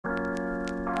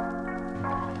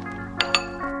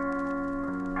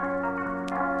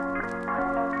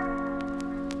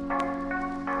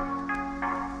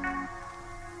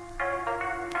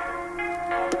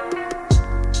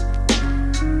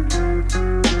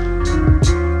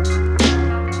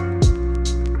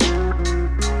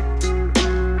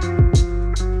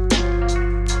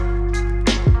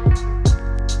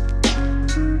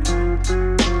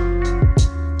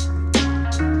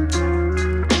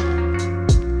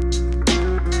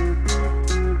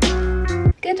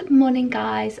morning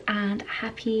guys, and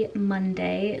happy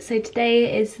Monday. So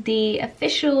today is the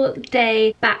official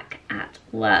day back at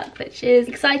work, which is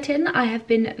exciting. I have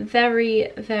been very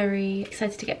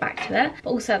excited to get back to it,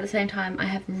 but also at the same time I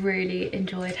have really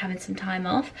enjoyed having some time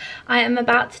off. I am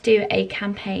about to do a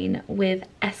campaign with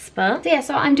Esper. So yeah,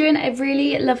 so I'm doing a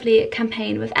really lovely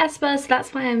campaign with Esper, so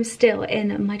that's why I'm still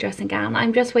in my dressing gown.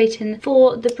 I'm just waiting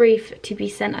for the brief to be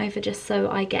sent over just so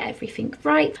I get everything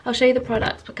right. I'll show you the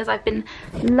products because I've been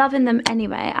loving them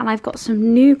anyway, and I've got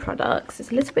some new products.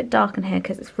 It's a little bit dark in here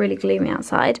because it's really gloomy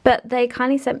outside, but they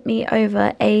kindly sent me over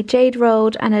a jade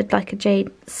rolled and a jade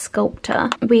sculptor.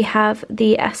 We have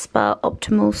the Esper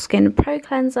Optimal Skin Pro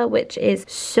Cleanser, which is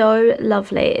so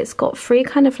lovely. It's got three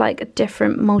kind of like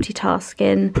different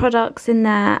multitasking products in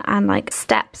there and like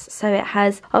steps. So it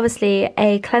has obviously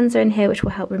a cleanser in here which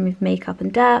will help remove makeup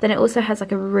and dirt. Then it also has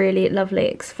like a really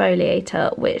lovely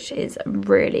exfoliator which is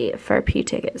really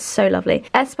therapeutic. It's so lovely.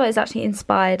 Esper is actually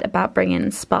inspired about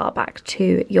bringing spa back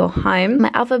to your home.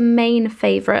 My other main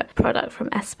favourite product from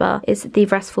Esper is the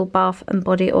Restful Bath and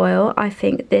Body Oil. I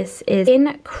think this is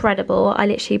incredible. I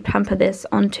literally pamper this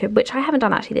onto, which I haven't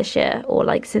done actually this year or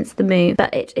like since the move,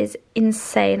 but it is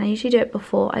insane. I usually do it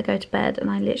before I go to bed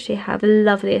and I literally have the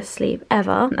loveliest sleep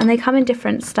ever. And they come in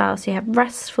different styles. So you have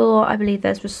restful, I believe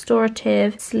there's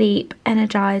restorative, sleep,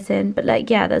 energizing, but like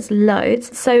yeah, there's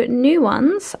loads. So new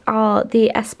ones are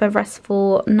the Esper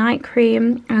Restful Night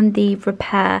Cream and the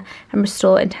Repair and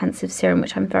Restore Intensive Serum,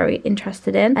 which I'm very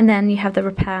interested in. And then you have the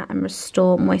Repair and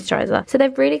Restore Moisturizer. So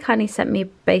they've really kindly sent me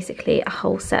basically a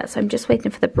whole set. So I'm just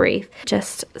waiting for the brief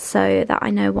just so that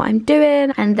I know what I'm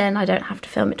doing and then I don't have to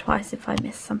film it twice if I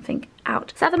miss something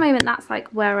out. So at the moment that's like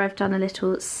where I've done a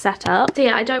little setup. So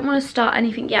yeah, I don't want to start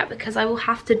anything yet because I will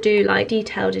have to do like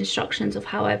detailed instructions of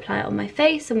how I apply it on my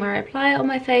face and where I apply it on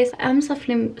my face. I am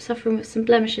suffering with some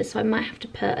blemishes, so I might have to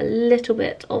put a little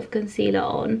bit of concealer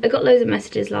on. I got loads of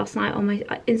messages last night on my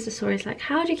Insta stories like,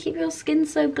 how do you keep your skin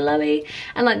so glowy?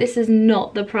 And like, this is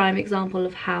not the prime example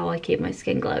of how I keep my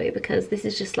skin glowy because this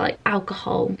is just like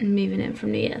alcohol and moving in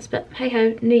from New Year's. But hey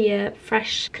ho, New Year,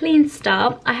 fresh, clean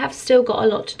start. I have still got a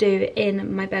lot to do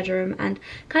in my bedroom and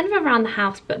kind of around the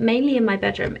house, but mainly in my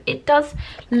bedroom. It does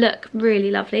look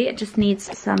really lovely. It just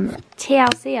needs some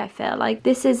TLC. I feel like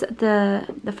this is the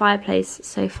fireplace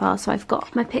so far. So I've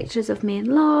got my pictures of me and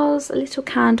Lars, a little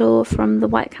candle from the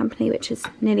White Company which is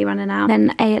nearly running out,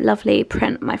 then a lovely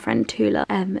print my friend Tula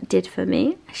did for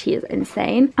me. She is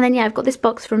insane. And then yeah, I've got this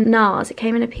box from NARS. It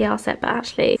came in a PR set, but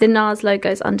actually the NARS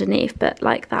logo's underneath, but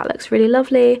like that looks really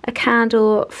lovely. A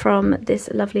candle from this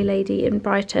lovely lady in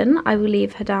Brighton. I will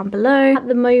leave her down below. At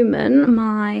the moment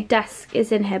my desk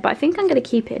is in here, but I think I'm going to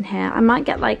keep it in here. I might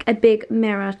get like a big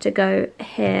mirror to go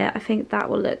here. I think that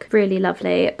will look really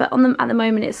lovely, but at the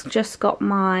moment it's just got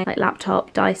my like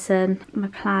laptop, Dyson, my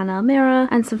planner, mirror,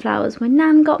 and some flowers my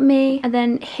nan got me. And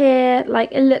then here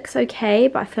like it looks okay,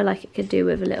 but I feel like it could do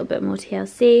with a little bit more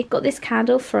TLC. Got this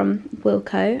candle from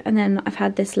Wilko, and then I've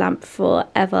had this lamp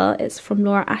forever. It's from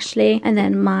Laura Ashley, and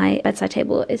then my bedside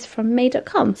table is from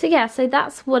May.com. So yeah, so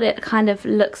that's what it kind of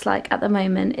looks like at the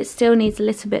moment. It still needs a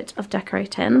little bit of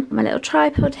decorating. My little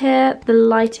tripod here, the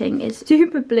lighting is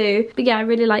super blue, but yeah, I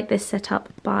really like this setup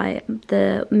by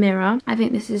the mirror. I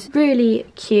think this is really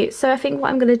cute. So I think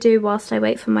what I'm going to do whilst I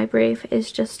wait for my brief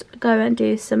is just go and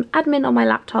do some admin on my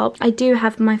laptop. I do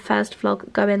have my first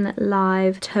vlog going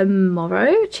live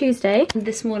tomorrow, Tuesday.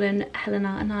 This morning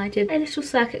Helena and I did a little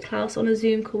circuit class on a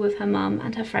Zoom call with her mum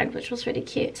and her friend, which was really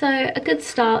cute. So a good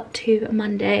start to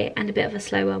Monday and a bit of a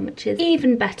slow one, which is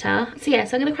even better. So yeah,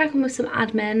 so I'm gonna crack on with some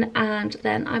admin and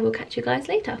then I will catch you guys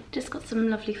later. Just got some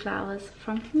lovely flowers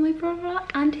from my brother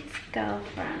and his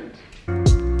girlfriend.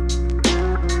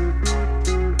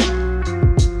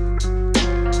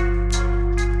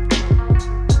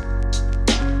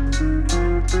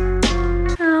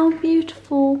 How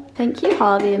beautiful. Thank you,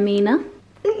 Harvey and Mina.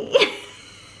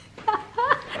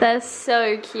 They're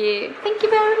so cute. Thank you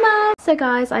very much. So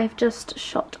guys, I've just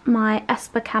shot my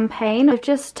Esper campaign. I've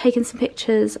just taken some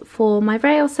pictures for my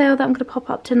rail sale that I'm going to pop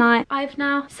up tonight. I've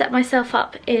now set myself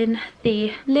up in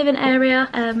the living area.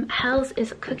 Hells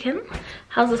is cooking.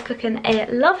 Hells is cooking a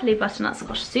lovely butternut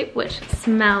squash soup, which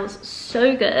smells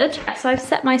so good. So I've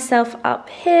set myself up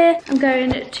here. I'm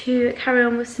going to carry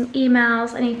on with some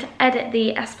emails. I need to edit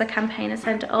the Esper campaign and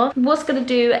send it off. I was going to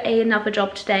do another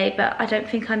job today, but I don't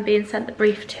think I'm being sent the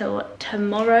brief till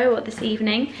tomorrow or this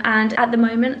evening. And at the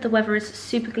moment the weather is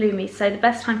super gloomy, so the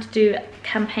best time to do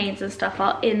campaigns and stuff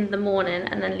are in the morning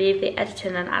and then leave the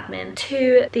editing and admin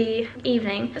to the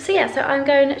evening. So yeah, so I'm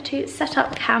going to set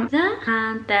up camp there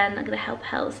and then I'm going to help up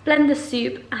Hell's. Blend the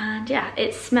soup, and yeah,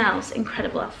 it smells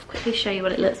incredible. I'll quickly show you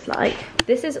what it looks like.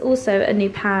 This is also a new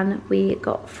pan we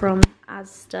got from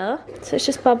Asda, so it's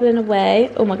just bubbling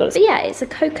away. Oh my god. But yeah, it's a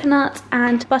coconut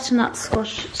and butternut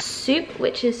squash soup,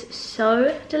 which is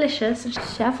so delicious.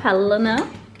 Chef Helena.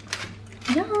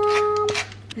 Yum.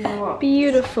 You know what?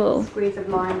 Beautiful. Squeeze of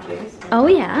lime juice. Oh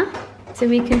yeah. So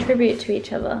we contribute to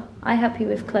each other. I help you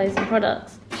with clothes and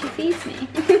products. She feeds me.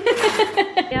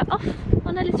 Yeah, off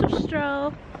on a little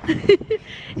stroll.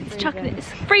 It's chucking it.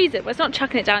 It's freezing. Well, it's not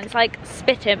chucking it down. It's like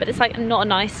spitting, but it's like not a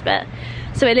nice spit.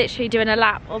 So we're literally doing a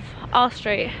lap of our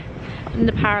street in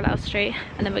the parallel street,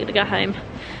 and then we're gonna go home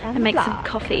and make some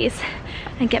coffees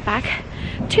and get back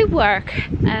to work.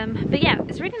 But yeah,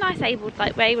 it's really nice.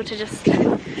 We're able to just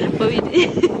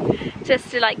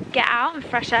just to like get out and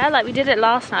fresh air. Like we did it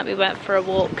last night. We went for a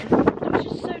walk. It was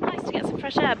just so nice to get some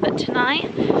fresh air. But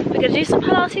tonight we're gonna do some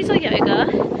Pilates or yoga.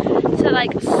 So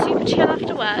like super chill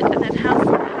after work, and then have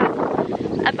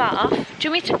a bath. Do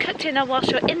you want me to cook dinner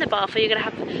whilst you're in the bath, or you're gonna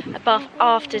have a bath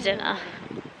after dinner?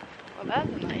 Well, that's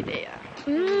an idea.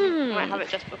 Mm. I might have it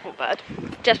just before bed.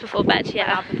 Just before bed,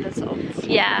 yeah.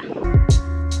 Yeah.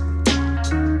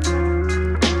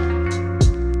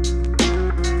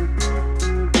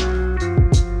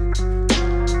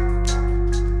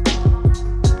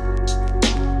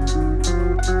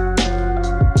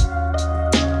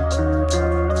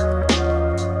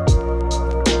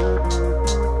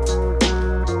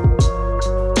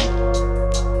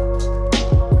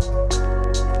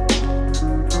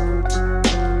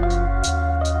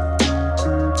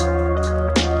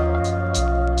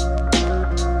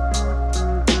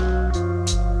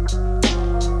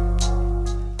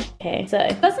 Okay, so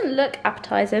it doesn't look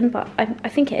appetizing, but I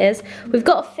think it is. We've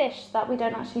got a fish that we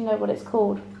don't actually know what it's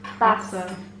called.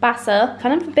 Bassa.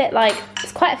 Kind of a bit like,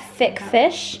 it's quite a thick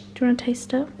fish. Do you want to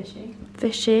taste it?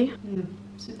 Fishy.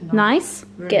 Super nice.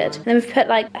 Good. Nice. And then we've put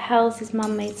like, Hell's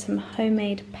mum made some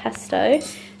homemade pesto.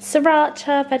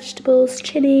 Sriracha, vegetables,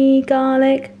 chili,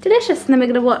 garlic. Delicious. And then we're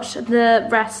gonna watch the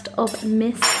rest of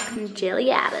Miss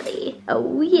Congeniality.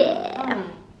 Oh yeah.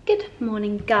 Good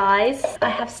morning, guys. I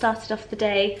have started off the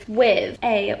day with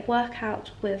a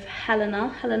workout with Helena.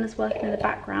 Helena's working in the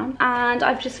background, and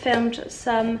I've just filmed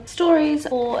some stories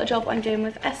for a job I'm doing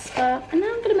with Esther, and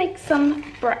now I'm gonna make some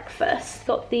breakfast.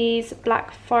 Got these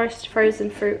Black Forest frozen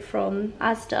fruit from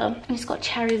Asda. It's got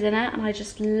cherries in it, and I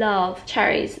just love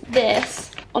cherries.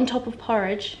 This on top of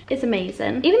porridge is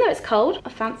amazing. Even though it's cold, I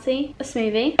fancy a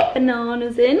smoothie.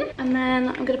 Bananas in, and then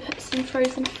I'm gonna put some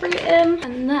frozen fruit in,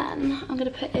 and then I'm gonna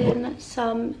put in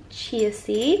some chia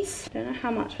seeds. I don't know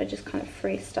how much, I just kind of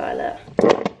freestyle it.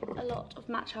 A lot of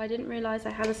matcha. I didn't realise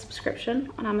I had a subscription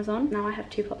on Amazon. Now I have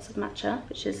 2 pots of matcha,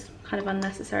 which is kind of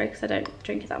unnecessary because I don't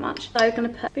drink it that much. So I'm gonna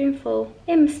put a spoonful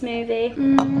in the smoothie.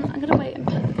 I'm gonna wait and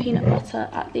put the peanut butter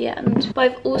at the end. But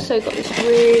I've also got this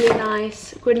really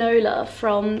nice granola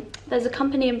from, there's a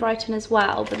company in Brighton as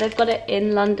well, but they've got it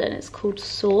in London. It's called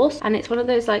Source, and it's one of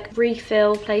those like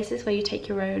refill places where you take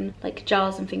your own like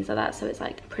jars and things like that. So it's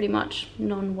like pretty much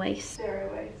non-waste.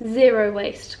 Zero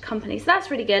waste company. So that's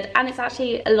really good, and it's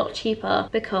actually a lot cheaper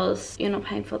because you're not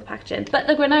paying for the packaging. But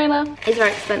the granola is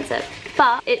very expensive,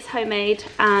 but it's homemade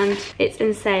and it's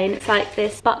insane. It's like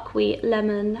this buckwheat,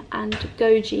 lemon and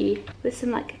goji with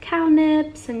some like cacao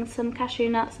nibs and some cashew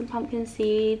nuts and pumpkin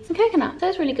seeds and coconut. So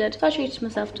it's really good. So I treated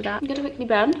myself to that. I'm gonna quickly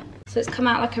blend. So it's come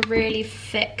out like a really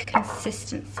thick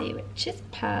consistency, which is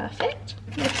perfect.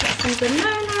 I'm gonna put some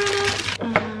granola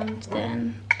in it, and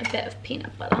then a bit of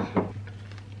peanut butter.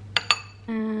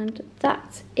 And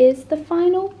that is the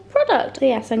final product. So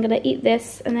yes, I'm gonna eat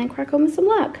this and then crack on with some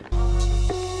work.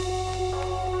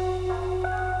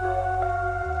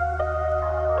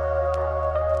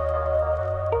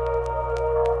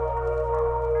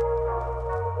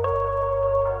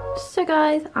 So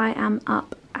guys, I am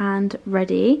up and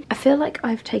ready. I feel like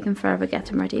I've taken forever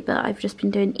getting ready, but I've just been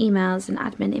doing emails and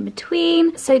admin in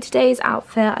between. So today's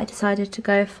outfit, I decided to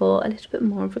go for a little bit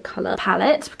more of a colour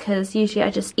palette, because usually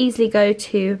I just easily go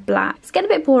to black. It's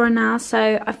getting a bit boring now,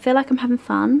 so I feel like I'm having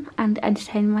fun and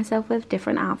entertaining myself with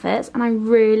different outfits, and I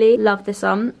really love this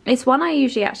on. It's one I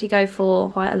usually actually go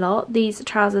for quite a lot. These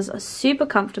trousers are super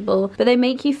comfortable, but they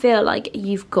make you feel like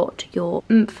you've got your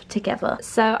oomph together.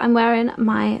 So I'm wearing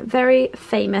my very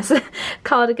famous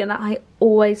cardigan that I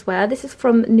always wear. This is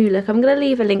from New Look. I'm going to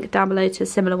leave a link down below to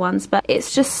similar ones, but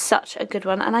it's just such a good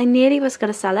one. And I nearly was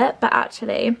going to sell it, but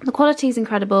actually the quality is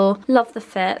incredible. Love the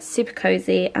fit, super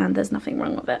cozy, and there's nothing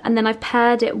wrong with it. And then I've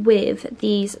paired it with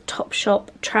these Topshop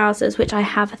trousers, which I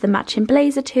have the matching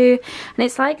blazer to. And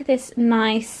it's like this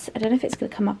nice, I don't know if it's going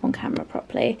to come up on camera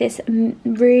properly, this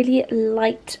really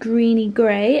light greeny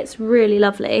grey. It's really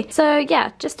lovely. So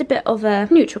yeah, just a bit of a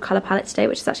neutral colour palette today,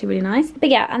 which is actually really nice. But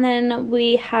yeah, and then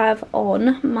we have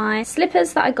on my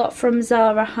slippers that I got from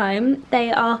Zara Home.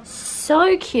 They are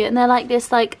so cute, and they're like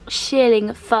this like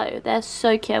shearling faux. They're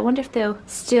so cute. I wonder if they'll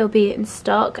still be in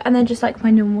stock. And then just like my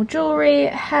normal jewellery,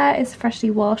 hair is freshly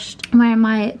washed. I'm wearing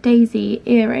my Daisy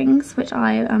earrings, which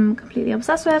I am completely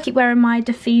obsessed with. I keep wearing my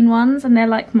Dauphine ones, and they're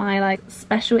like my like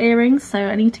special earrings, so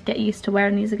I need to get used to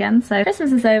wearing these again. So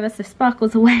Christmas is over, so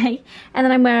sparkles away. And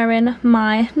then I'm wearing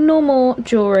my normal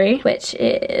jewellery, which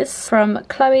is from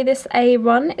Chloe. This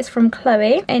A1 is from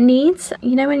Chloe. It needs,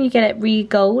 you know when you get it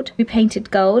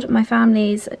repainted gold, my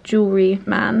family's jewellery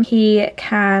man, he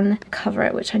can cover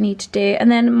it, which I need to do.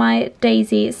 And then my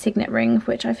Daisy signet ring,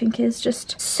 which I think is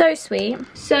just so sweet.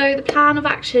 So the plan of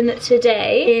action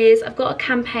today is I've got a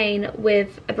campaign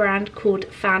with a brand called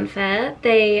Fanfare.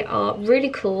 They are really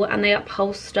cool and they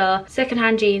upholster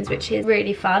secondhand jeans, which is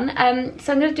really fun.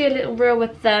 So I'm going to do a little reel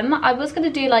with them. I was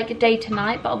going to do like a day to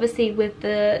night, but obviously with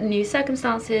the new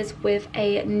circumstances, with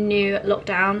a new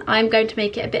lockdown, I'm going to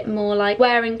make it a bit more like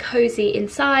wearing cozy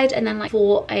inside, and then like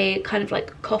for a kind of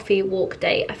like coffee walk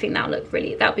day. I think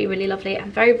that'll be really lovely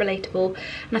and very relatable,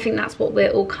 and I think that's what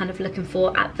we're all kind of looking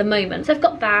for at the moment. So I've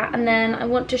got that, and then I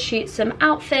want to shoot some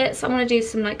outfits. I want to do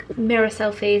some like mirror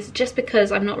selfies, just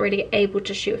because I'm not really able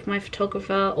to shoot with my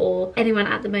photographer or anyone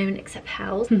at the moment except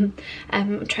Hels.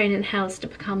 I'm training Hels to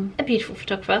become a beautiful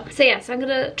photographer. So yeah, so I'm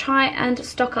gonna try and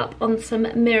stock up on some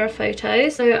mirror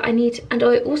photos. So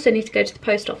I also need to go to the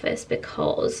post office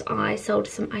because I sold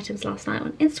some items last night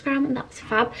on Instagram, and that was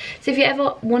fab. So if you're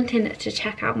ever wanting to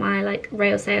check out my like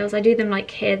rail sales, I do them like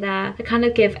here, there. I kind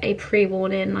of give a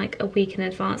pre-warning like a week in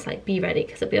advance, like be ready,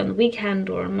 because it'll be on the weekend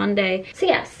or on Monday. So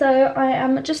yeah, so I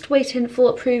am just waiting for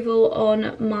approval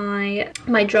on my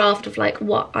draft of like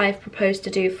what I've proposed to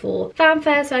do for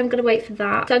Fanfare. So I'm gonna wait for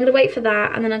that.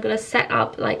 And then I'm gonna set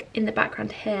up like in the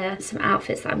background here some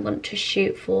outfits that I'm going to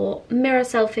shoot for mirror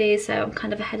selfies. So I'm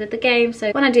kind of ahead of the game.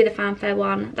 So when I do the Fanfare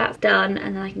one, that's done,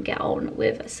 and then I can get on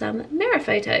with some mirror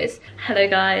photos. Hello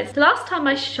guys. Last time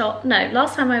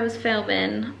I was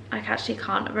filming, I actually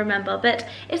can't remember, but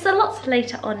it's a lot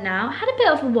later on now. I had a bit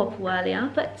of a wobble earlier,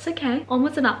 but it's okay.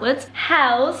 Onwards and upwards.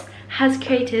 Hels has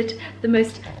created the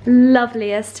most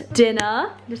loveliest dinner.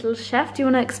 Little chef, do you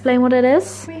want to explain what it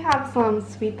is? We have some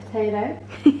sweet potato.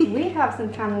 We have some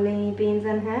cannellini beans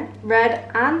in here.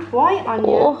 Red and white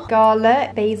onion,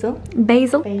 garlic, basil.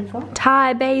 Basil. Basil.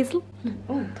 Thai basil.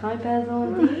 Oh, Thai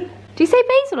basil indeed. Do you say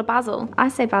basil or basil? I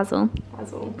say basil.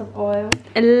 Basil of oil.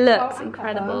 It looks Salt and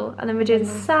incredible. pepper. And then we're doing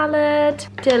salad.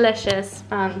 Delicious.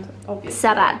 And obviously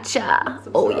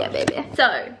Sriracha. Oh yeah, baby.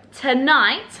 So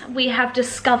tonight we have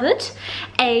discovered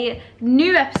a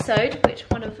new episode which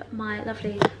one of my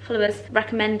lovely followers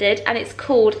recommended, and it's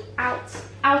called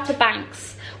Outer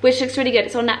Banks, which looks really good.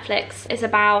 It's on Netflix. It's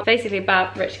basically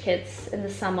about rich kids in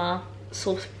the summer,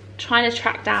 sort of trying to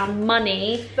track down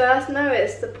money. first, no,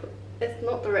 it's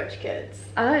not the rich kids.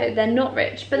 Oh, they're not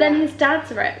rich, but then his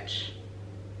dad's rich.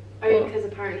 Oh, because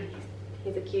apparently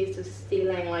he's accused of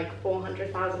stealing like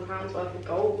 £400,000 worth of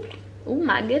gold. Oh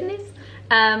my goodness.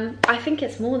 I think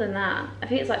it's more than that. I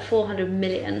think it's like 400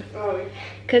 million. Oh.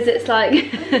 Because it's like...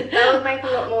 That would make a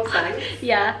lot more sense.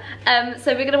 Yeah.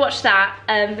 So we're going to watch that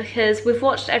because we've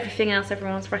watched everything else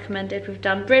everyone's recommended. We've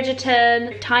done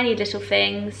Bridgerton, Tiny Little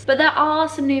Things. But there are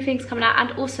some new things coming out.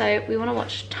 And also we want to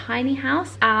watch Tiny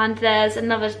House. And there's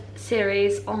another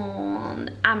series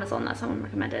on Amazon that someone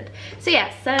recommended. So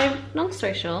yeah, so long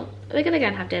story short, we're going to go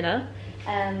and have dinner.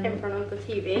 In front of the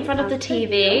TV. In front of the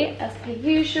TV, as per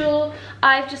usual.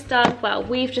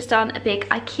 We've just done a big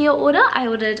IKEA order. I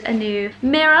ordered a new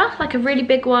mirror, like a really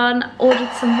big one.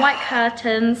 Ordered some white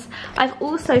curtains. I've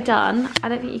also done, I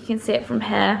don't think you can see it from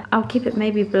here. I'll keep it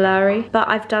maybe blurry. But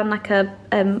I've done like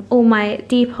all my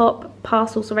Depop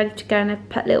parcels are ready to go, and I've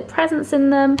put little presents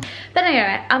in them. But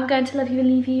anyway, I'm going to love you and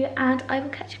leave you, and I will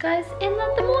catch you guys in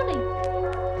the morning.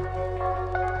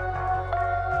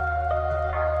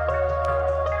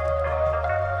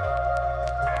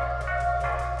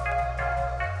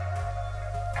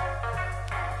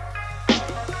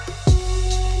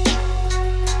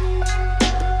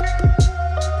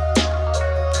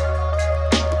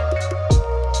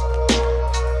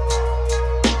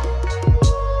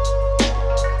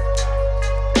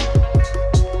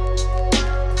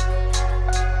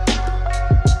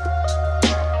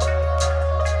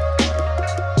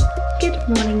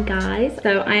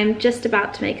 So I am just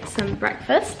about to make some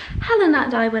breakfast. Helen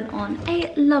and I went on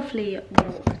a lovely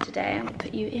walk today. I'm gonna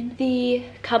put you in the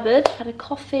cupboard. Had a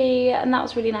coffee and that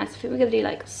was really nice. I think we're gonna do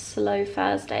like slow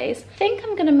Thursdays. I think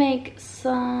I'm gonna make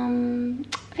some,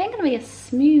 I think I'm gonna make a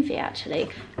smoothie actually.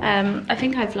 I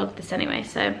think I vlogged this anyway,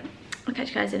 so I'll catch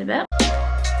you guys in a bit.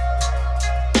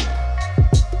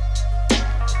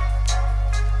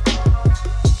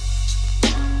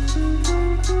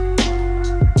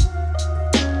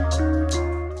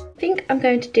 I'm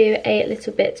going to do a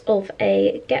little bit of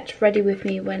a get ready with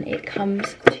me when it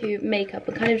comes to makeup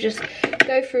and kind of just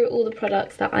go through all the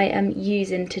products that I am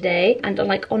using today. And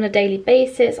on a daily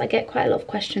basis, I get quite a lot of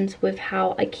questions with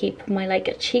how I keep my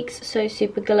like cheeks so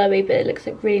super glowy, but it looks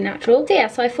like really natural. So yeah,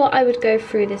 so I thought I would go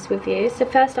through this with you. So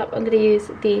first up, I'm going to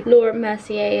use the Laura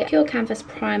Mercier Pure Canvas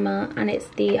Primer, and it's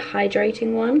the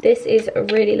hydrating one. This is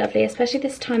really lovely, especially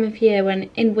this time of year when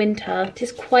in winter it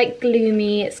is quite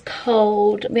gloomy, it's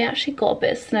cold. We actually got a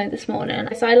bit of snow this morning,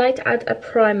 so I like to add a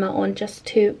primer on just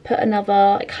to put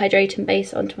another like hydrating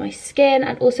base onto my skin,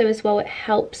 and also as well it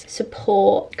helps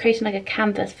support creating like a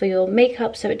canvas for your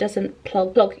makeup so it doesn't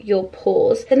clog your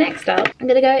pores. So next up, I'm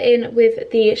going to go in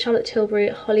with the Charlotte Tilbury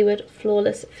Hollywood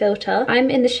Flawless Filter. I'm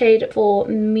in the shade for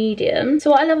medium. So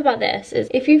what I love about this is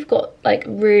if you've got like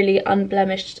really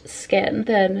unblemished skin,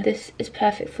 then this is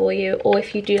perfect for you, or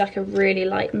if you do like a really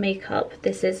light makeup,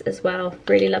 this is as well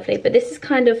really lovely. But this is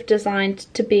kind of designed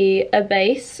to be a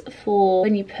base for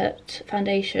when you put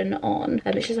foundation on.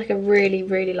 It's just like a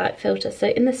really light filter. So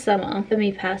in the summer, for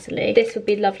me personally, this would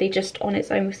be lovely just on its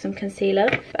own with some concealer.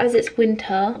 But as it's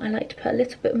winter, I like to put a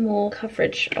little bit more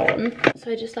coverage on.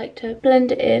 So I just like to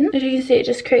blend it in. As you can see, it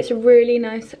just creates a really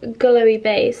nice glowy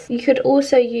base. You could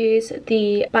also use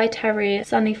the By Terry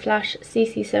Sunny Flash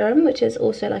CC Serum, which is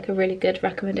also like a really good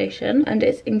recommendation, and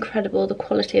it's incredible. The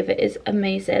quality of it is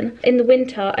amazing. In the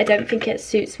winter, I don't think it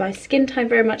suits my skin tone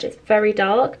very much. It's very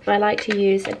dark, but I like to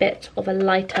use a bit of a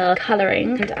lighter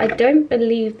colouring, and I don't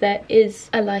believe there is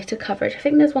a lighter coverage. I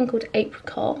think there's one called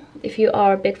Apricot. If you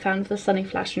are a big fan of the Sunny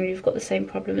Flash and you've got the same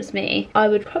problem as me, I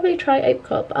would probably try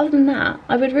Apricot, but other than that,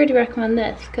 I would really recommend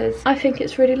this because I think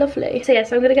it's really lovely. So yeah,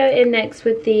 so I'm going to go in next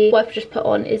with the, what I've just put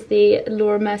on is the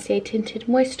Laura Mercier Tinted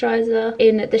Moisturiser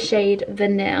in the shade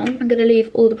Vanille. I'm going to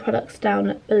leave all the products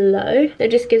down below. It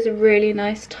just gives a really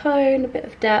nice tone, a bit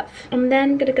of depth. I'm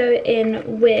then going to go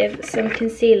in with some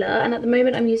concealer, and at the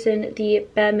moment I'm using the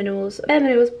Bare Minerals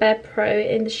Bare Pro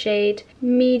in the shade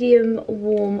Medium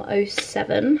Warm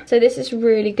 07. So this is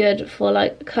really good for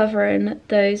like covering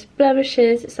those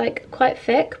blemishes. It's like quite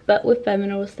thick, but with Bare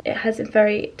Minerals it has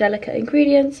very delicate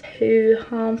ingredients, too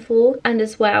harmful, and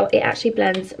as well it actually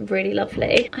blends really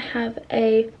lovely. I have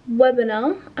a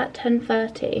webinar at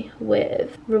 10:30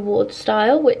 with Reward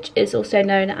Style, which is also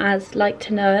known as Like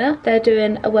to Know It. They're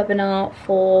doing a webinar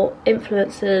for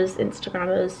influencers,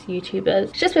 Instagrammers, YouTubers.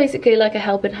 It's just basically like a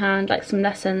helping hand, like some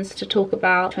lessons to talk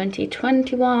about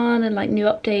 2021 and like new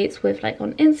updates with like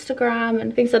on Instagram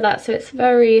and things like that. So it's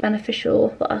very beneficial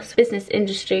for us business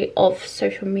industry of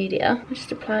social media. I'll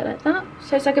just apply it like that.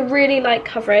 So it's like a really light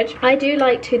coverage. I do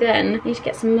like to then, need to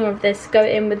get some more of this, go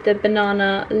in with the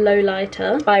Banana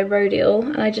Lowlighter by Rodial,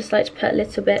 and I just like to put a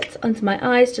little bit under my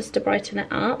eyes just to brighten it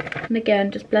up, and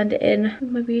again just blend it in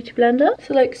with my beauty blender.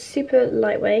 So like super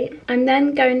lightweight. I'm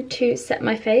then going to set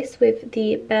my face with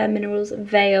the Bare Minerals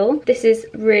Veil. This is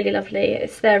really lovely.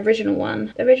 It's their original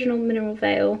one, the original mineral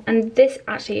veil, and this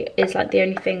actually is like the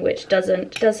only thing which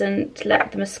doesn't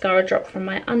let the mascara drop from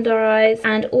my under eyes.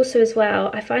 And also as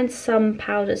well, I find some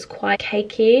powders quite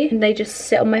cakey and they just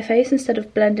sit on my face instead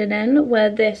of blending in, where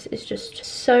this is just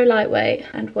so lightweight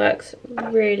and works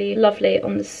really lovely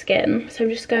on the skin. So I'm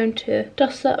just going to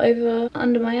dust that over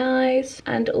under my eyes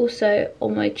and also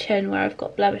on my chin where I've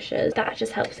got blemishes. That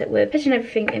just helps it with putting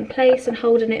everything in place and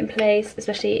holding it in place,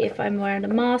 especially if I'm wearing a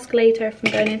mask later, if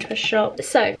I'm going into a shop.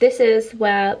 So this is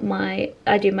where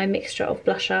I do my mixture of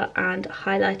blusher and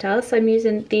highlighter. So I'm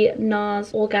using the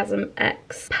NARS Orgasm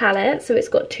X palette. So it's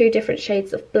got two different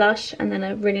shades of blush and then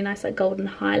a really nice like golden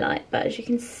highlight. But as you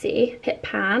can see, hit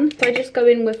pan. So I just go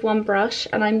in with one brush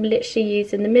and I'm literally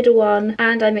using the middle one,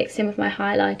 and I mix in with my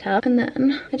highlighter, and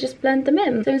then I just blend them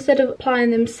in. So instead of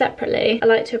applying them separately, I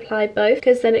like to apply both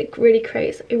because then it really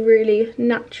creates a really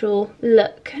natural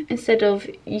look, instead of,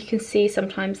 you can see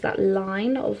sometimes that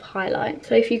line of highlight.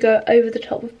 So if you go over the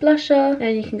top with blusher,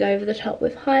 then you can go over the top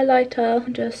with highlighter,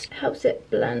 and just helps it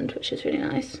blend, which is really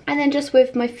nice. And then just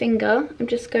with my finger, I'm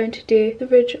just going to do the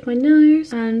ridge of my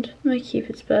nose and my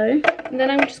cupid's bow. And then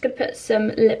I'm just going to put some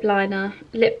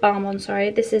lip balm on, sorry.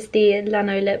 This is the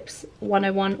Lano Lips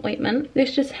 101 ointment.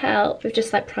 This just helps with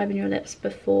just like priming your lips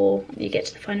before you get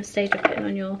to the final stage of putting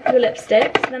on your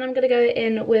lipstick. So then I'm going to go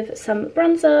in with some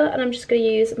bronzer, and I'm just going to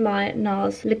use my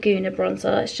NARS Laguna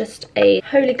bronzer. It's just a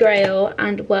holy grail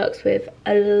and works with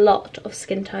a lot of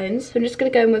skin tones. So I'm just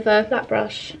going to go in with a flat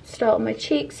brush, start on my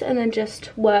cheeks, and then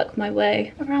just work my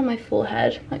way around my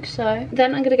forehead like so.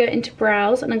 Then I'm going to go into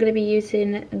brows, and I'm going to be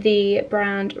using the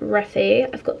brand Refi.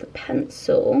 I've got the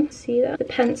pencil, see that? The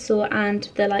pencil and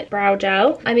the like brow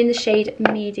gel. I'm in the shade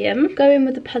medium. Go in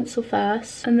with the pencil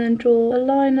first and then draw a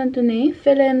line underneath.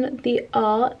 Fill in the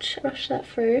arch, brush that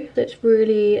through so it's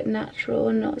really natural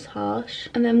and not as harsh.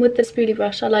 And then with the spoolie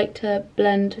brush I like to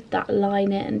blend that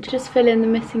line in, just fill in the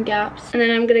missing gaps. And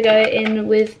then I'm going to go in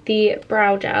with the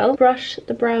brow gel. Brush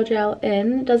the brow gel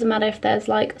in. It doesn't matter if there's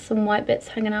like some white bits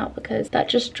hanging out because that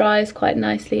just dries quite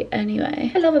nicely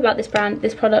anyway. I love about this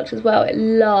product as well, it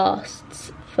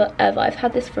lasts forever. I've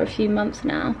had this for a few months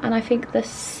now, and I think the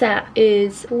set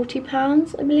is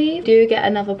 £40, I believe. Do get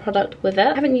another product with it.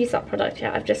 I haven't used that product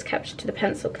yet. I've just kept to the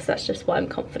pencil because that's just what I'm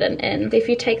confident in. So if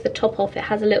you take the top off, it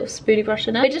has a little spoolie brush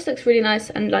in it. It just looks really nice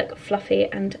and like fluffy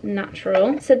and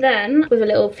natural. So then with a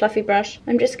little fluffy brush,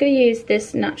 I'm just going to use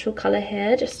this natural colour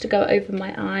here just to go over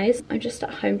my eyes. I'm just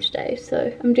at home today,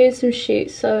 so I'm doing some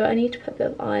shoots, so I need to put a bit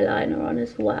of eyeliner on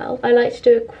as well. I like to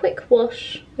do a quick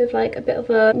wash with like a bit of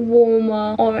a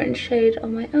warmer orange shade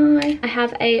on my eye. I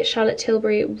have a Charlotte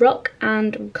Tilbury Rock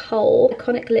and Kohl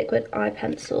Iconic Liquid Eye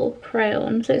Pencil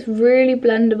Crayon. So it's really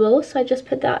blendable, so I just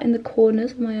put that in the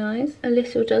corners of my eyes. A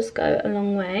little does go a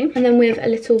long way. And then with a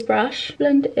little brush,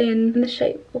 blend it in the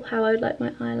shape of how I would like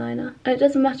my eyeliner. And it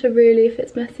doesn't matter really if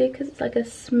it's messy because it's like a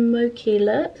smoky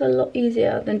look. It's a lot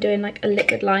easier than doing like a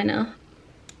liquid liner.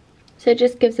 So it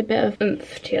just gives a bit of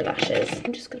oomph to your lashes.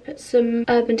 I'm just going to put some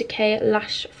Urban Decay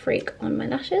Lash Freak on my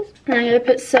lashes. And I'm going to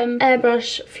put some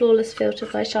Airbrush Flawless Filter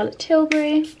by Charlotte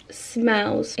Tilbury.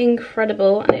 Smells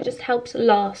incredible and it just helps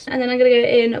last. And then I'm going to go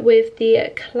in with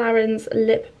the Clarins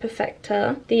Lip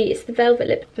Perfector. It's the Velvet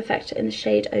Lip Perfector in the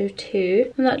shade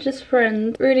 02. And that just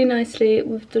blends really nicely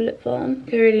with the lip balm.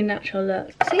 A really natural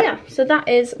look. So yeah, so that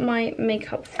is my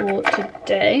makeup for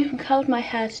today. I curled my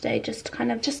hair today just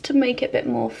to make it a bit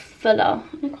more fuller.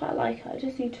 I quite like it. I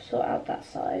just need to sort out that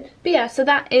side. But yeah, so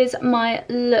that is my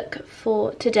look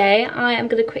for today. I am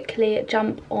going to quickly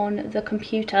jump on the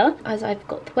computer as I've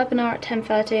got the webinar at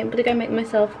 10:30. I'm going to go make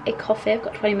myself a coffee. I've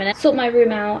got 20 minutes. Sort my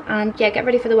room out and yeah, get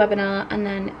ready for the webinar and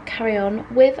then carry on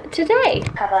with today.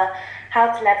 Cover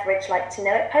how to leverage like to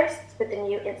know it posts with the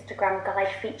new Instagram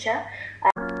guide feature.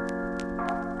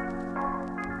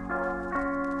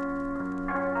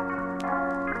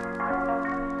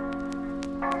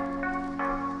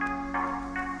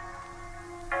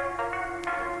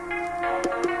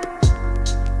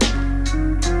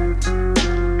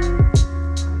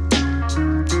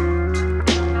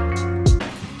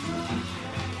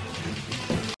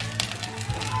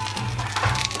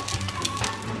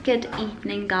 Good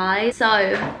evening guys.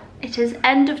 So it is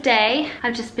end of day.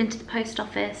 I've just been to the post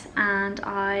office and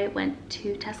I went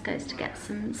to Tesco's to get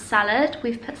some salad.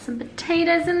 We've put some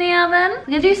potatoes in the oven. We're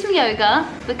gonna do some yoga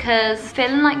because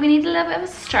feeling like we need a little bit of a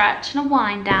stretch and a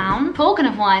wind down. Talking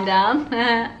of wind down.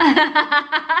 That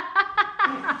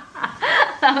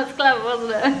was clever,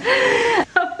 wasn't it?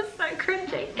 That was so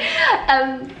cringy.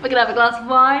 We're gonna have a glass of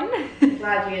wine.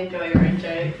 Glad you enjoy your own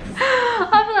jokes.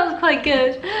 I thought that was quite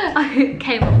good. I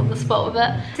came up on the spot with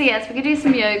it. So yes, we're gonna do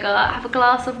some yoga, have a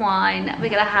glass of wine. We're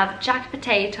gonna have jagged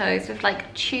potatoes with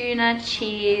like tuna,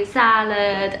 cheese,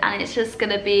 salad, and it's just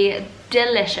gonna be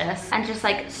delicious and just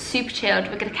like super chilled.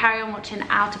 We're gonna carry on watching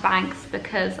Outer Banks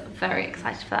because I'm very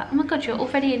excited for that. Oh my god, you're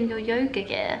already in your yoga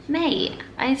gear. Mate,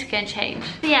 I need to go and change.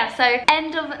 So yeah, so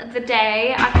end of the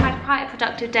day. I've had quite a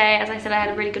productive day. As I said, I had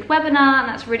a really good webinar and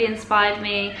that's really inspired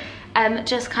me.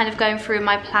 Just kind of going through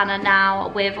my planner now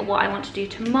with what I want to do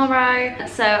tomorrow.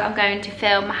 So I'm going to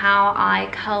film how I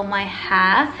curl my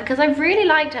hair because I really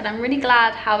liked it. I'm really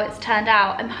glad how it's turned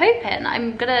out.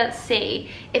 I'm gonna see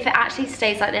if it actually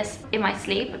stays like this in my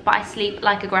sleep, but I sleep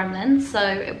like a gremlin, so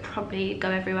it'll probably go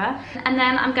everywhere. And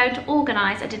then I'm going to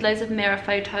organize. I did loads of mirror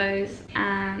photos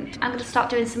and I'm gonna start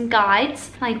doing some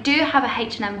guides. And I do have a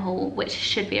H&M haul which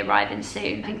should be arriving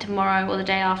soon, I think tomorrow or the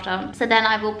day after. So then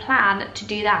I will plan to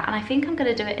do that, and I think I'm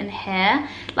gonna do it in here,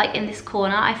 like in this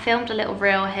corner. I filmed a little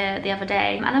reel here the other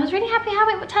day and I was really happy how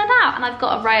it turned out, and I've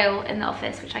got a rail in the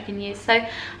office which I can use, so I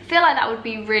feel like that would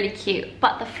be really cute.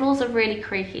 But the floors are really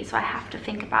creaky, so I have to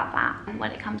think about that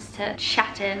when it comes to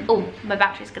chatting. Oh, my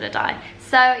battery's gonna die.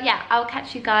 So yeah, I'll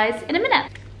catch you guys in a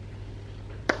minute.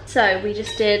 So we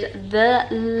just did the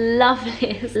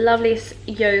loveliest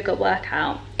yoga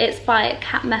workout. It's by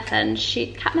Kat Methan.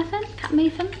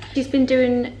 She's been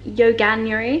doing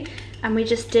Yoganuary, and we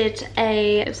just did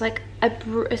it's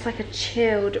like a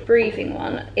chilled breathing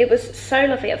one. It was so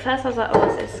lovely. At first I was like,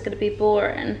 oh, this is gonna be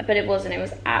boring, but it wasn't. It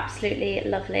was absolutely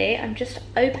lovely. I'm just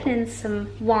opening some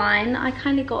wine. I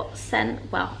kind of got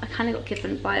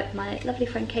given by my lovely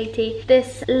friend Katie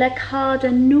this Le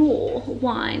Cardinal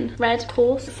wine, red, of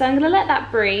course. So I'm gonna let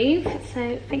that breathe.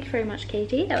 So thank you very much,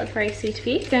 Katie. That was very sweet of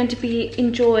you. It's going to be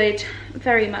enjoyed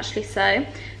very muchly so.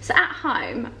 So at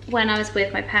home, when I was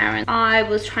with my parents, I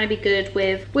was trying to be good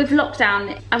with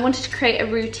lockdown. I wanted to create a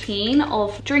routine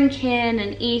of drinking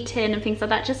and eating and things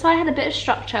like that, just so I had a bit of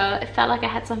structure. It felt like I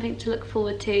had something to look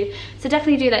forward to. So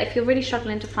definitely do that if you're really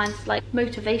struggling to find like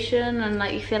motivation and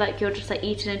like you feel like you're just like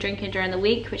eating and drinking during the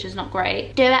week, which is not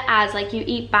great. Do it as like you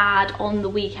eat bad on the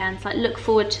weekends. Like look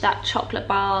forward to that chocolate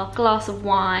bar, glass of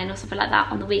wine or something like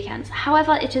that on the weekends.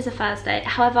 However, it is a Thursday.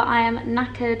 However, I am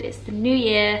knackered. It's the new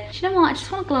year. Do you know what? I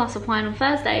just want a glass of wine on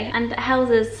Thursday, and Hells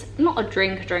is not a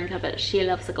drinker, but she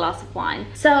loves a glass of wine.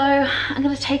 So I'm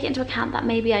gonna take it into account that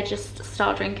maybe I just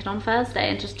start drinking on Thursday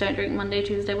and just don't drink Monday,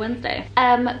 Tuesday, Wednesday.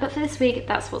 But for this week,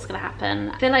 that's what's gonna happen.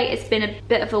 I feel like it's been a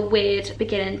bit of a weird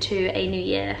beginning to a new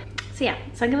year. So yeah,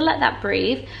 so I'm gonna let that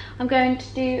breathe. I'm going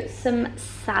to do some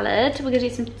salad. We're gonna do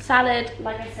some salad,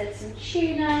 like I said, some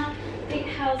tuna. I think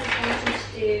Hells is wanting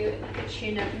to do like a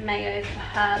tuna mayo for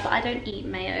her, but I don't eat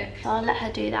mayo, so I'll let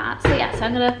her do that. So yeah, so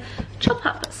I'm gonna chop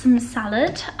up some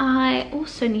salad. I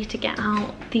also need to get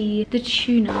out the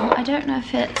tuna. I don't know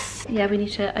if it's, yeah, we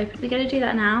need to open. We're gonna do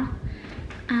that now,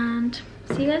 and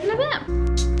see you guys in a bit.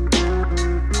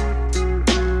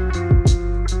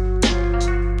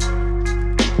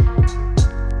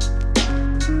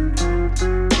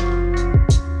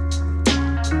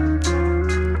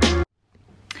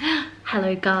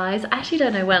 Hello guys, I actually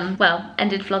don't know when, well,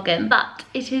 ended vlogging, but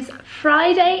it is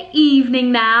Friday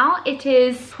evening now. It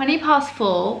is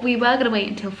 4:20. We were gonna wait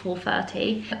until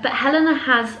 4:30, but Helena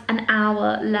has an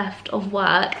hour left of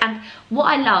work, and what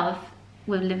I love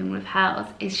with living with Hells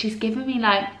is she's given me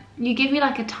like, you give me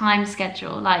like a time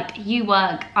schedule, like you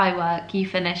work, I work, you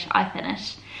finish, I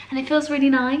finish. And it feels really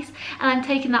nice, and I'm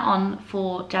taking that on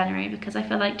for January because I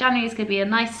feel like January is going to be a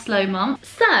nice slow month.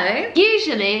 So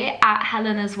usually at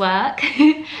Helena's work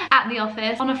at the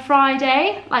office on a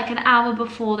Friday, like an hour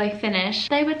before they finish,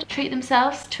 they would treat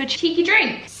themselves to a cheeky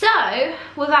drink. So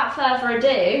without further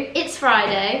ado, it's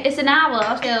Friday, it's an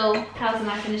hour till Hells and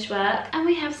I finish work, and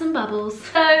we have some bubbles.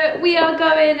 So we are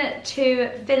going to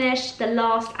finish the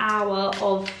last hour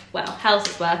of, well,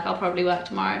 Hells' work. I'll probably work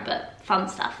tomorrow, but fun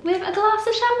stuff, with a glass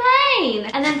of champagne.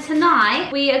 And then tonight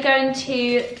we are going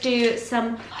to do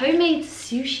some homemade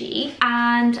sushi,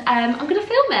 and I'm gonna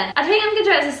film it. I think I'm gonna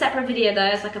do it as a separate video though,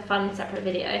 as like a fun separate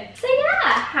video. So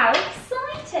yeah, how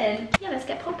exciting. Yeah, let's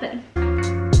get popping.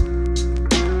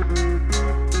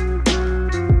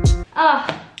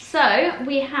 So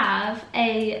we have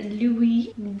a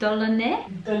Louis Delaunay.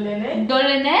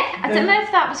 I don't know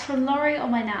if that was from Laurie or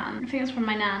my nan. I think it was from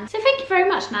my nan. So thank you very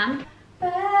much, nan.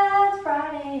 It's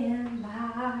Friday and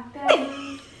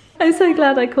lockdown. I'm so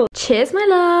glad I called. Cheers, my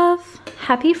love.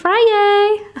 Happy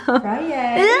Friday.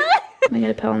 Friday. Am I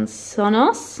gonna put on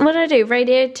Sonos? What did I do?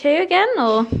 Radio 2 again,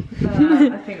 or?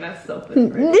 I think that's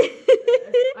self-explanatory.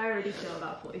 I already feel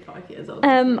about 45 years old.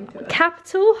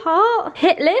 Capital Heart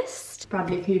Hit List.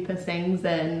 Bradley Cooper sings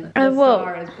in Oh, well,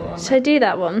 Star Is Born. should I do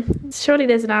that one? Surely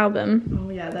there's an album.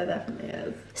 Oh yeah, there definitely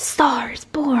is. Star Is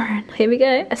Born. Here we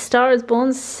go. A Star Is Born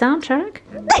soundtrack.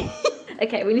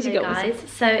 Okay, we need to go, guys.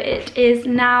 So it is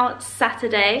now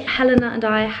Saturday. Helena and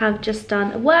I have just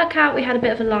done a workout. We had a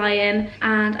bit of a lie-in,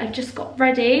 and I've just got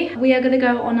ready. We are gonna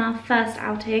go on our first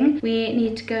outing. We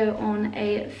need to go on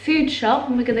a food shop,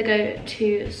 and we're gonna go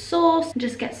to Source and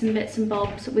just get some bits and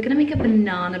bobs. We're gonna make a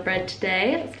banana bread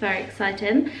today. That's very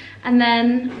exciting. And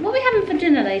then, what are we having for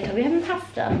dinner later? Are we having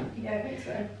pasta? Yeah, I think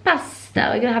so. Pasta.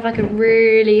 We're gonna have like a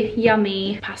really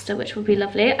yummy pasta, which will be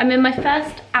lovely. I'm in my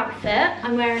first outfit.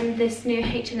 I'm wearing this new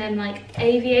H&M like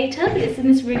aviator, but it's in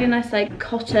this really nice like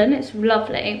cotton. It's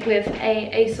lovely, with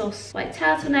a ASOS white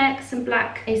turtleneck, some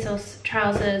black ASOS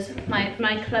trousers, my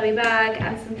Chloe bag,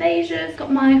 and some Vasias.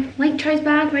 Got my Waitrose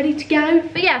bag ready to go.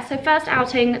 But yeah, so first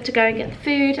outing to go and get the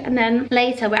food, and then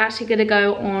later we're actually gonna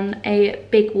go on a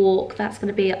big walk. That's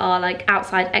gonna be our like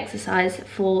outside exercise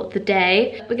for the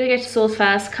day. We're gonna go to Source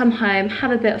first, come home,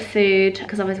 have a bit of food,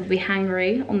 because otherwise we'll be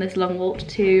hangry on this long walk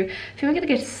to, I think we're gonna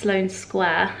go to Sloane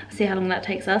Square, see how long that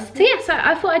takes us. So yeah, so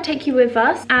I thought I'd take you with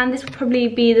us, and this will probably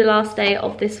be the last day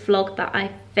of this vlog that I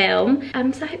film.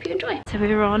 So I hope you enjoy. So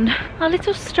we're on our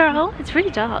little stroll. It's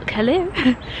really dark. Hello.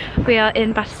 We are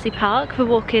in Battersea Park. We're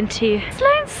walking to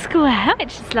Sloane Square,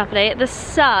 which is lovely. The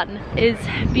sun is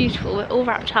beautiful. We're all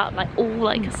wrapped up, like all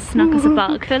like as snug as a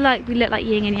bug. I feel like we look like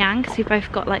yin and yang because we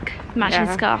both got like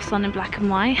matching scarves on in black and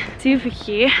white. Super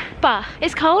cute. But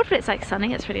it's cold, but it's like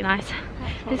sunny. It's really nice.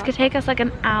 This could take us like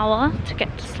an hour to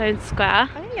get to Sloane Square.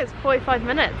 I think it's 45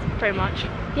 minutes, pretty much.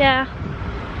 Yeah.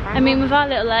 I mean, with our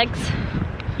little legs.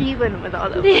 Even with our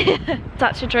little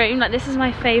Such a dream. Like, this is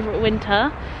my favourite winter,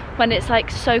 when it's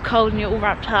like so cold and you're all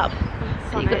wrapped up.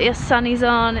 You've got your sunnies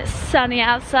on, it's sunny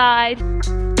outside.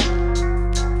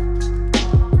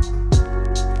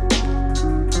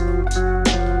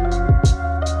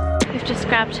 We've just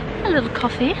grabbed a little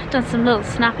coffee, done some little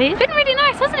snappies. Been really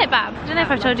nice, hasn't it, Bab? I don't know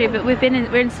if I've told you, but we're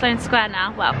in Sloane Square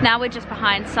now. Well, now we're just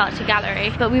behind Saatchi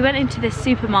Gallery, but we went into this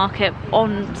supermarket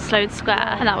on Sloane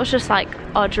Square, and that was just like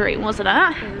our dream, wasn't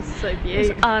it? It was so beautiful.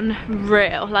 It was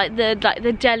unreal. Like the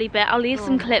deli bit. I'll leave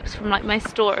some clips from like my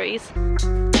stories.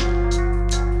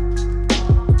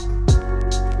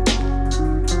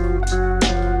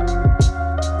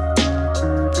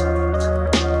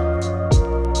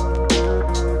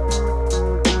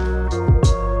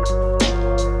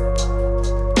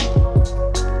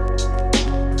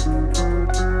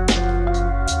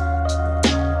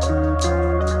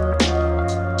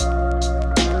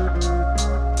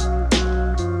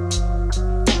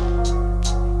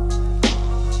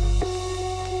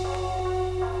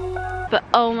 But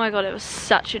oh my god, it was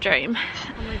such a dream.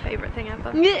 My favourite thing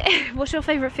ever. What's your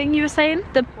favourite thing you were saying?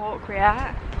 The Pork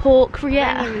rillette. pork I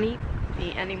rillette. don't even eat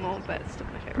meat anymore, but it's still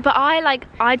my favourite.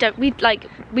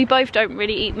 But we both don't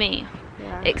really eat meat.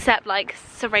 Yeah. Except like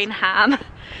serene ham.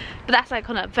 But that's like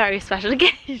on a very special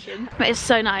occasion. But it's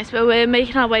so nice. But we're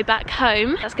making our way back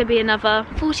home. That's gonna be another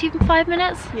 45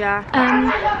 minutes. Yeah.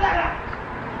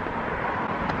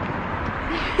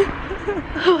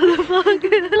 What the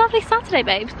fuck? Lovely Saturday,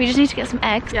 babes. We just need to get some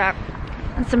eggs. Yeah.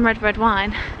 And some red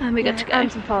wine. And we're good to go.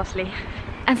 And some parsley.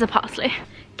 And some parsley.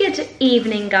 Good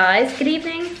evening, guys. Good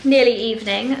evening. Nearly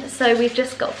evening. So we've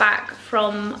just got back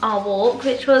from our walk,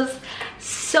 which was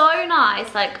so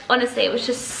nice. Like, honestly, it was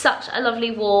just such a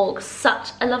lovely walk, such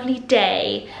a lovely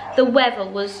day. The weather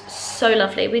was so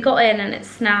lovely. We got in and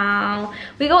it's now,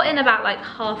 we got in about like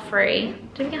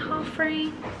 3:30. Did we get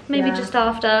 3:30? Maybe just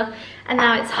after. And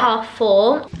now it's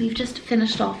 4:30. We've just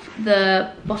finished off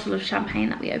the bottle of champagne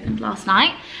that we opened last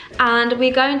night. And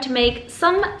we're going to make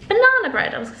some banana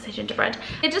bread. I was gonna say gingerbread.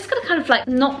 We're just gonna kind of like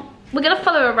we're gonna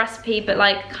follow a recipe, but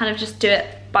like kind of just do it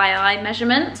by eye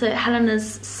measurement. So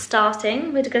Helena's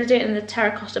starting. We're gonna do it in the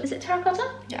terracotta. Is it terracotta?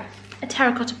 Yeah. A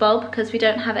terracotta bowl, because we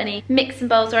don't have any mixing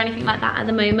bowls or anything like that at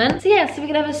the moment. So yeah, so we're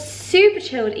gonna have a super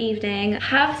chilled evening,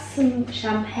 have some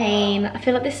champagne. I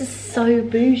feel like this is so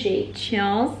bougie.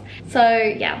 Cheers. So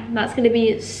yeah, that's gonna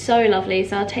be so lovely.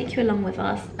 So I'll take you along with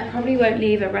us. I probably won't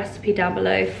leave a recipe down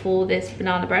below for this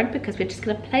banana bread because we're just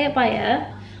gonna play it by ear.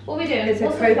 What are we doing? It's a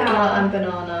coconut and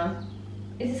banana.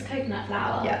 Is this coconut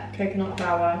flour? Yeah, coconut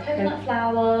flour. Coconut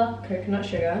flour. Coconut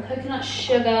sugar. Coconut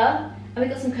sugar. And we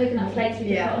got some coconut flakes we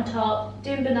can put on top.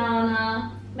 Doing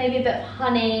banana. Maybe a bit of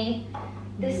honey.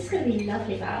 This is going to be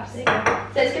lovely, Babs. So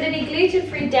it's going to be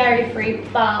gluten-free, dairy-free,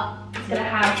 but it's going to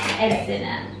have eggs in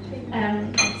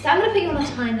it. So I'm going to put you on a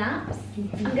time lapse.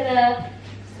 I'm going to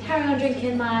carry on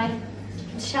drinking my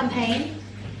champagne.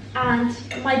 And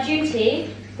my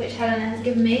duty, which Helena has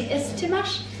given me, is to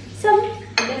mash some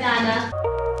banana.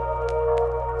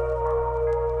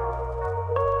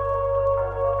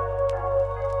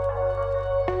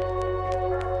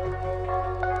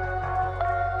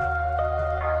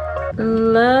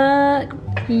 Look,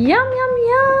 yum yum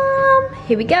yum.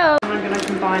 Here we go. I'm gonna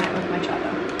combine it with my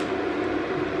cheddar.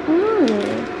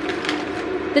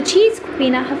 Ooh. The cheese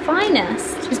queen at her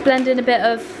finest. Just blend in a bit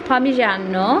of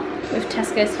Parmigiano with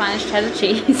Tesco's finest cheddar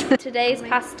cheese. Today's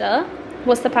pasta.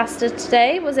 What's the pasta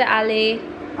today? Was it Ali?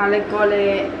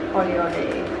 Aligoli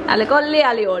olioli. Aligoli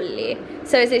alioli.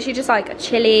 So is it just like a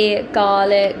chili,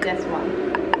 garlic? This one.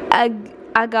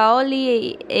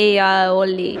 Agaoli e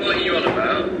aioli. What are you on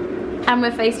about? And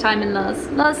we're FaceTiming Luz.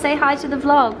 Luz, say hi to the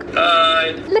vlog.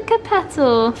 Hi. Look at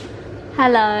Petal.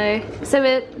 Hello. So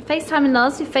we're FaceTiming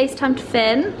Luz, we FaceTimed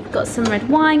Finn. We've got some red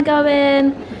wine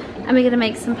going. And we're gonna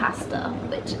make some pasta,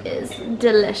 which is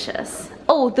delicious.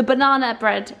 Oh, the banana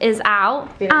bread is out.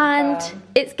 And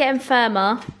it's getting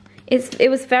firmer. It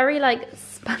was very like,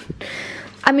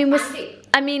 I mean,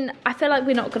 I feel like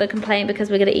we're not gonna complain because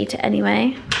we're gonna eat it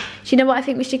anyway. Do you know what I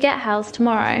think we should get, Hels,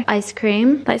 tomorrow? Ice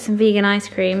cream, like some vegan ice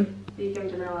cream. Vegan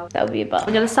vanilla. That would be a buzz.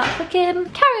 We're gonna start cooking,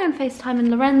 carry on FaceTiming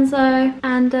Lorenzo,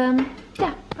 and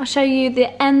yeah. I'll show you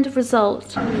the end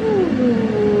result.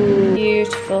 Ooh,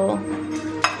 beautiful.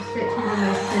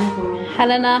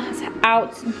 Helena has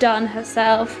outdone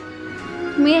herself.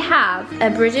 We have a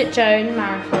Bridget Jones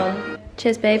marathon.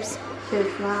 Cheers, babes.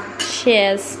 Cheers, Matt.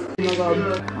 Cheers. Oh my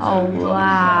god. Oh,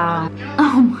 wow.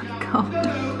 Oh my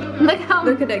god. Look how...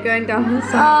 Look at it going down the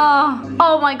side.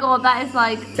 Oh my god, that is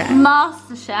like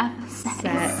MasterChef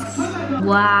sex.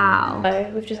 Wow.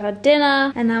 So we've just had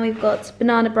dinner and now we've got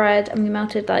banana bread and we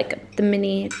melted like the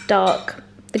mini dark,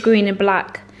 the green and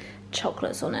black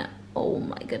chocolates on it. Oh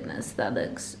my goodness, that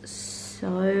looks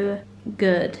so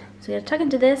good. So we're gonna tuck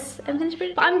into this and finish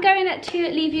it. But I'm going to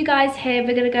leave you guys here.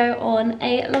 We're gonna go on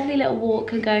a lovely little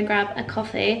walk and go and grab a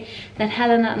coffee. Then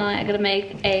Helena and I are gonna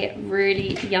make a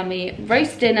really yummy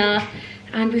roast dinner.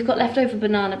 And we've got leftover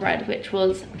banana bread, which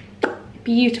was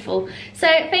beautiful. So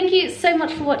thank you so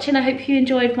much for watching. I hope you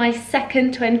enjoyed my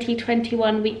second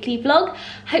 2021 weekly vlog.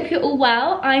 Hope you're all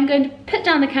well. I'm going to put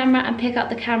down the camera and pick up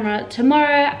the camera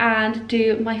tomorrow and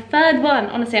do my third one.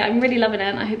 Honestly, I'm really loving it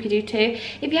and I hope you do too.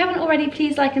 If you haven't already,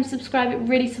 please like and subscribe. It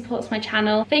really supports my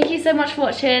channel. Thank you so much for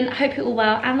watching. I hope you're all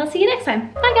well and I'll see you next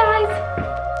time. Bye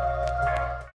guys.